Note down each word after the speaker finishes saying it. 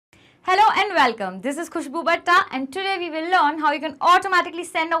Hello and welcome. This is Khushbu Batta and today we will learn how you can automatically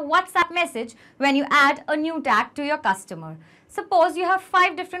send a WhatsApp message when you add a new tag to your customer. Suppose you have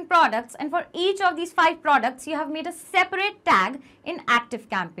 5 different products and for each of these 5 products you have made a separate tag in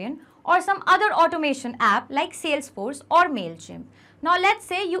ActiveCampaign or some other automation app like Salesforce or MailChimp. Now let's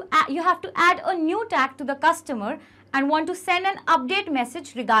say you have to add a new tag to the customer and want to send an update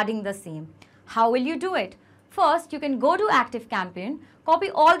message regarding the same. How will you do it? First, you can go to ActiveCampaign, copy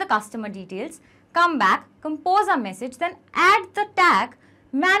all the customer details, come back, compose a message, then add the tag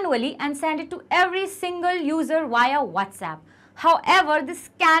manually and send it to every single user via WhatsApp. However, this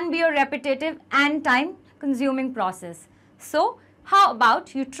can be a repetitive and time-consuming process. So, how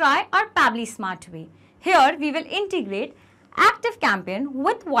about you try our Pabbly Smart way? Here, we will integrate ActiveCampaign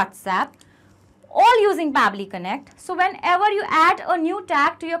with WhatsApp, all using Pabbly Connect. So whenever you add a new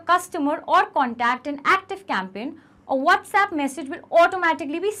tag to your customer or contact in ActiveCampaign, a WhatsApp message will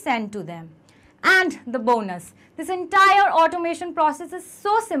automatically be sent to them. And the bonus, this entire automation process is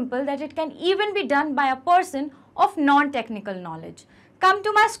so simple that it can even be done by a person of non-technical knowledge. Come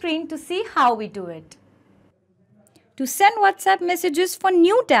to my screen to see how we do it. To send WhatsApp messages for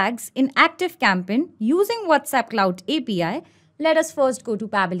new tags in ActiveCampaign using WhatsApp Cloud API, let us first go to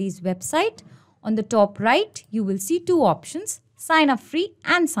Pabbly's website. On the top right, you will see 2 options, sign up free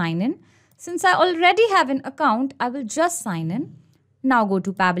and sign in. Since I already have an account, I will just sign in. Now go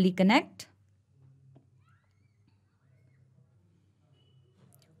to Pabbly Connect.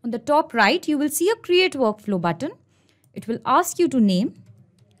 On the top right, you will see a create workflow button. It will ask you to name.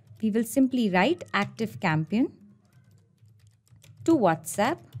 We will simply write ActiveCampaign to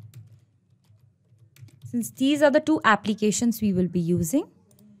WhatsApp. Since these are the 2 applications we will be using.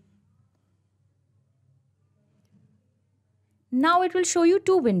 Now it will show you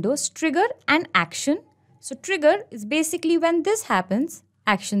 2 windows, trigger and action. So trigger is basically when this happens,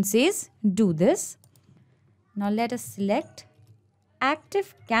 action says do this. Now let us select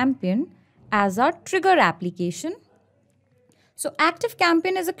ActiveCampaign as our trigger application. So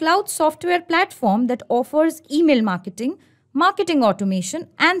ActiveCampaign is a cloud software platform that offers email marketing, marketing automation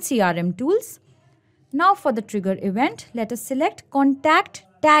and CRM tools. Now for the trigger event, let us select contact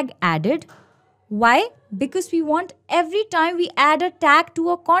tag added. Why? Because we want every time we add a tag to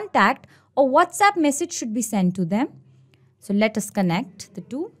a contact, a WhatsApp message should be sent to them. So let us connect the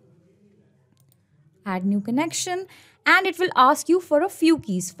 2. Add new connection and it will ask you for a few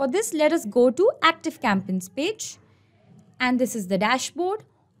keys. For this, let us go to ActiveCampaign's page. And this is the dashboard.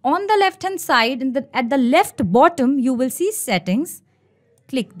 On the left hand side, at the left bottom, you will see settings.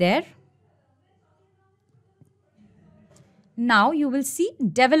 Click there. Now you will see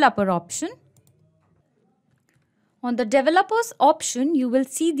developer option. On the developers option, you will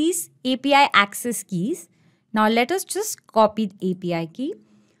see these API access keys. Now let us just copy the API key.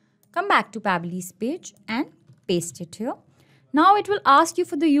 Come back to Pabbly's page and paste it here. Now it will ask you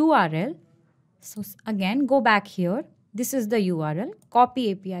for the URL. So again, go back here. This is the URL.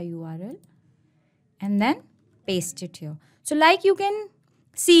 Copy API URL and then paste it here. So like you can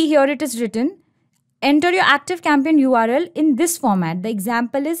see here, it is written, enter your ActiveCampaign URL in this format. The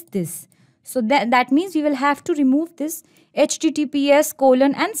example is this. So that means we will have to remove this https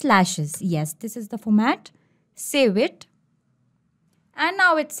and slashes. Yes, this is the format. Save it. And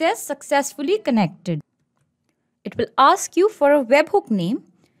now it says successfully connected. It will ask you for a webhook name.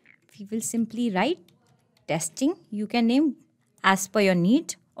 We will simply write testing. You can name as per your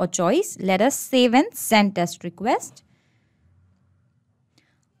need or choice. Let us save and send test request.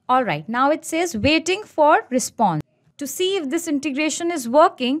 Alright, now it says waiting for response. To see if this integration is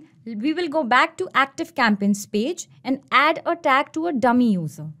working, we will go back to ActiveCampaign's page and add a tag to a dummy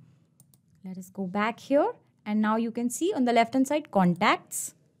user. Let us go back here and now you can see on the left hand side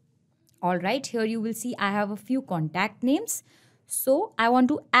contacts. Alright, here you will see I have a few contact names. So I want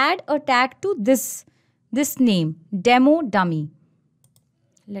to add a tag to this name, demo dummy.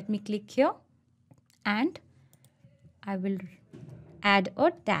 Let me click here and I will add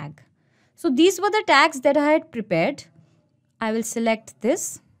a tag. So these were the tags that I had prepared. I will select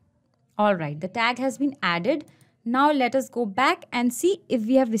this. Alright, the tag has been added. Now let us go back and see if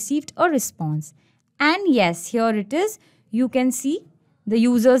we have received a response. And yes, here it is. You can see the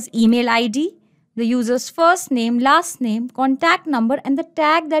user's email ID, the user's first name, last name, contact number and the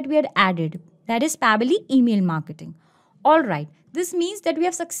tag that we had added. That is Pabbly email marketing. Alright, this means that we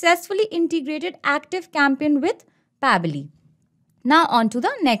have successfully integrated ActiveCampaign with Pabbly. Now on to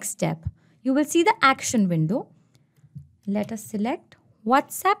the next step. You will see the action window. Let us select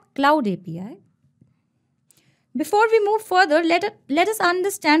WhatsApp Cloud API. Before we move further, let us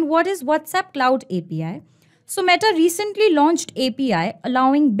understand what is WhatsApp Cloud API. So Meta recently launched API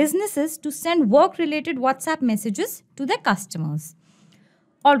allowing businesses to send work-related WhatsApp messages to their customers.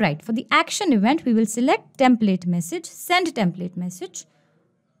 Alright, for the action event, we will select template message, send template message,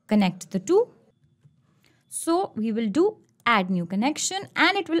 connect the two. So we will do add new connection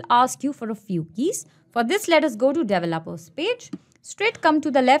and it will ask you for a few keys. For this, let us go to developers page. Straight come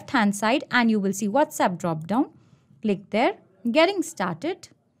to the left hand side and you will see WhatsApp drop down. Click there, getting started.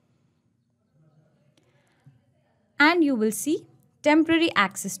 And you will see temporary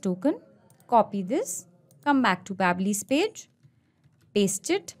access token. Copy this, come back to Pabbly's page, paste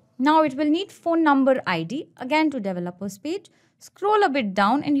it. Now it will need phone number ID. Again to developers page. Scroll a bit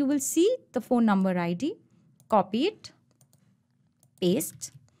down and you will see the phone number ID. Copy it,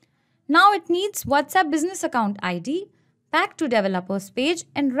 paste. Now it needs WhatsApp business account ID. Back to developers page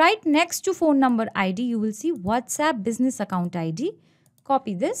and right next to phone number ID you will see WhatsApp business account ID.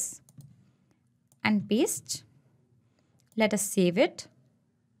 Copy this and paste. Let us save it.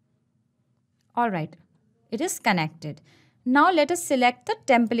 Alright, it is connected. Now let us select the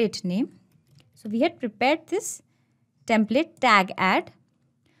template name. So we had prepared this template tag add.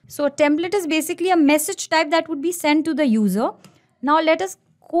 So a template is basically a message type that would be sent to the user. Now let us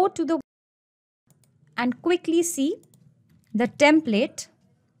go to the and quickly see the template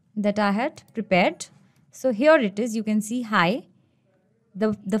that I had prepared. So here it is. You can see hi.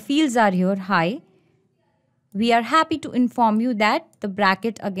 The fields are here. Hi. We are happy to inform you that the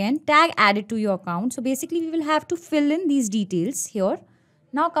bracket again tag added to your account. So basically we will have to fill in these details here.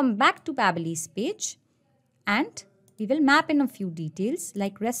 Now come back to Pabbly's page and we will map in a few details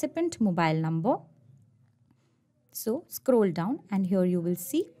like recipient mobile number. So scroll down and here you will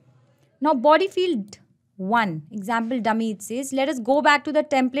see. Now body field 1, example dummy it says. Let us go back to the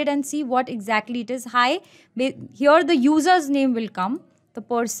template and see what exactly it is. Hi, here the user's name will come, the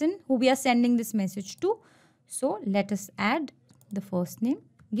person who we are sending this message to. So let us add the first name,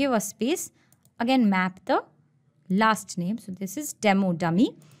 give a space, again map the last name. So this is demo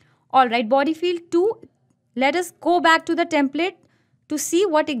dummy. Alright, body field 2, let us go back to the template to see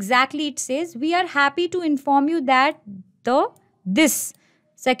what exactly it says. We are happy to inform you that this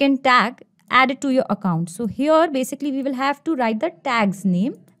second tag added to your account. So here basically we will have to write the tag's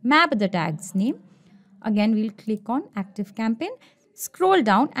name, map the tag's name. Again we'll click on ActiveCampaign. Scroll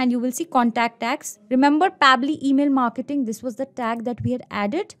down and you will see contact tags. Remember Pabbly email marketing, this was the tag that we had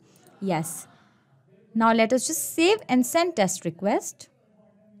added. Yes. Now let us just save and send test request.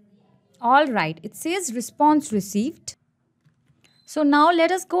 Alright, it says response received. So now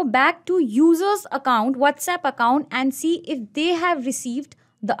let us go back to user's account, WhatsApp account and see if they have received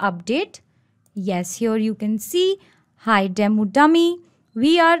the update. Yes, here you can see, hi demo dummy.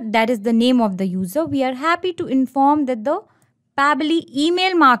 That is the name of the user. We are happy to inform that the Pabbly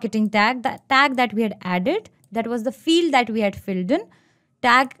email marketing tag, the tag that we had added, that was the field that we had filled in,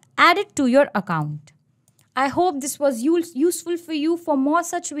 tag added to your account. I hope this was useful for you. For more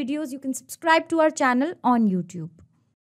such videos, you can subscribe to our channel on YouTube.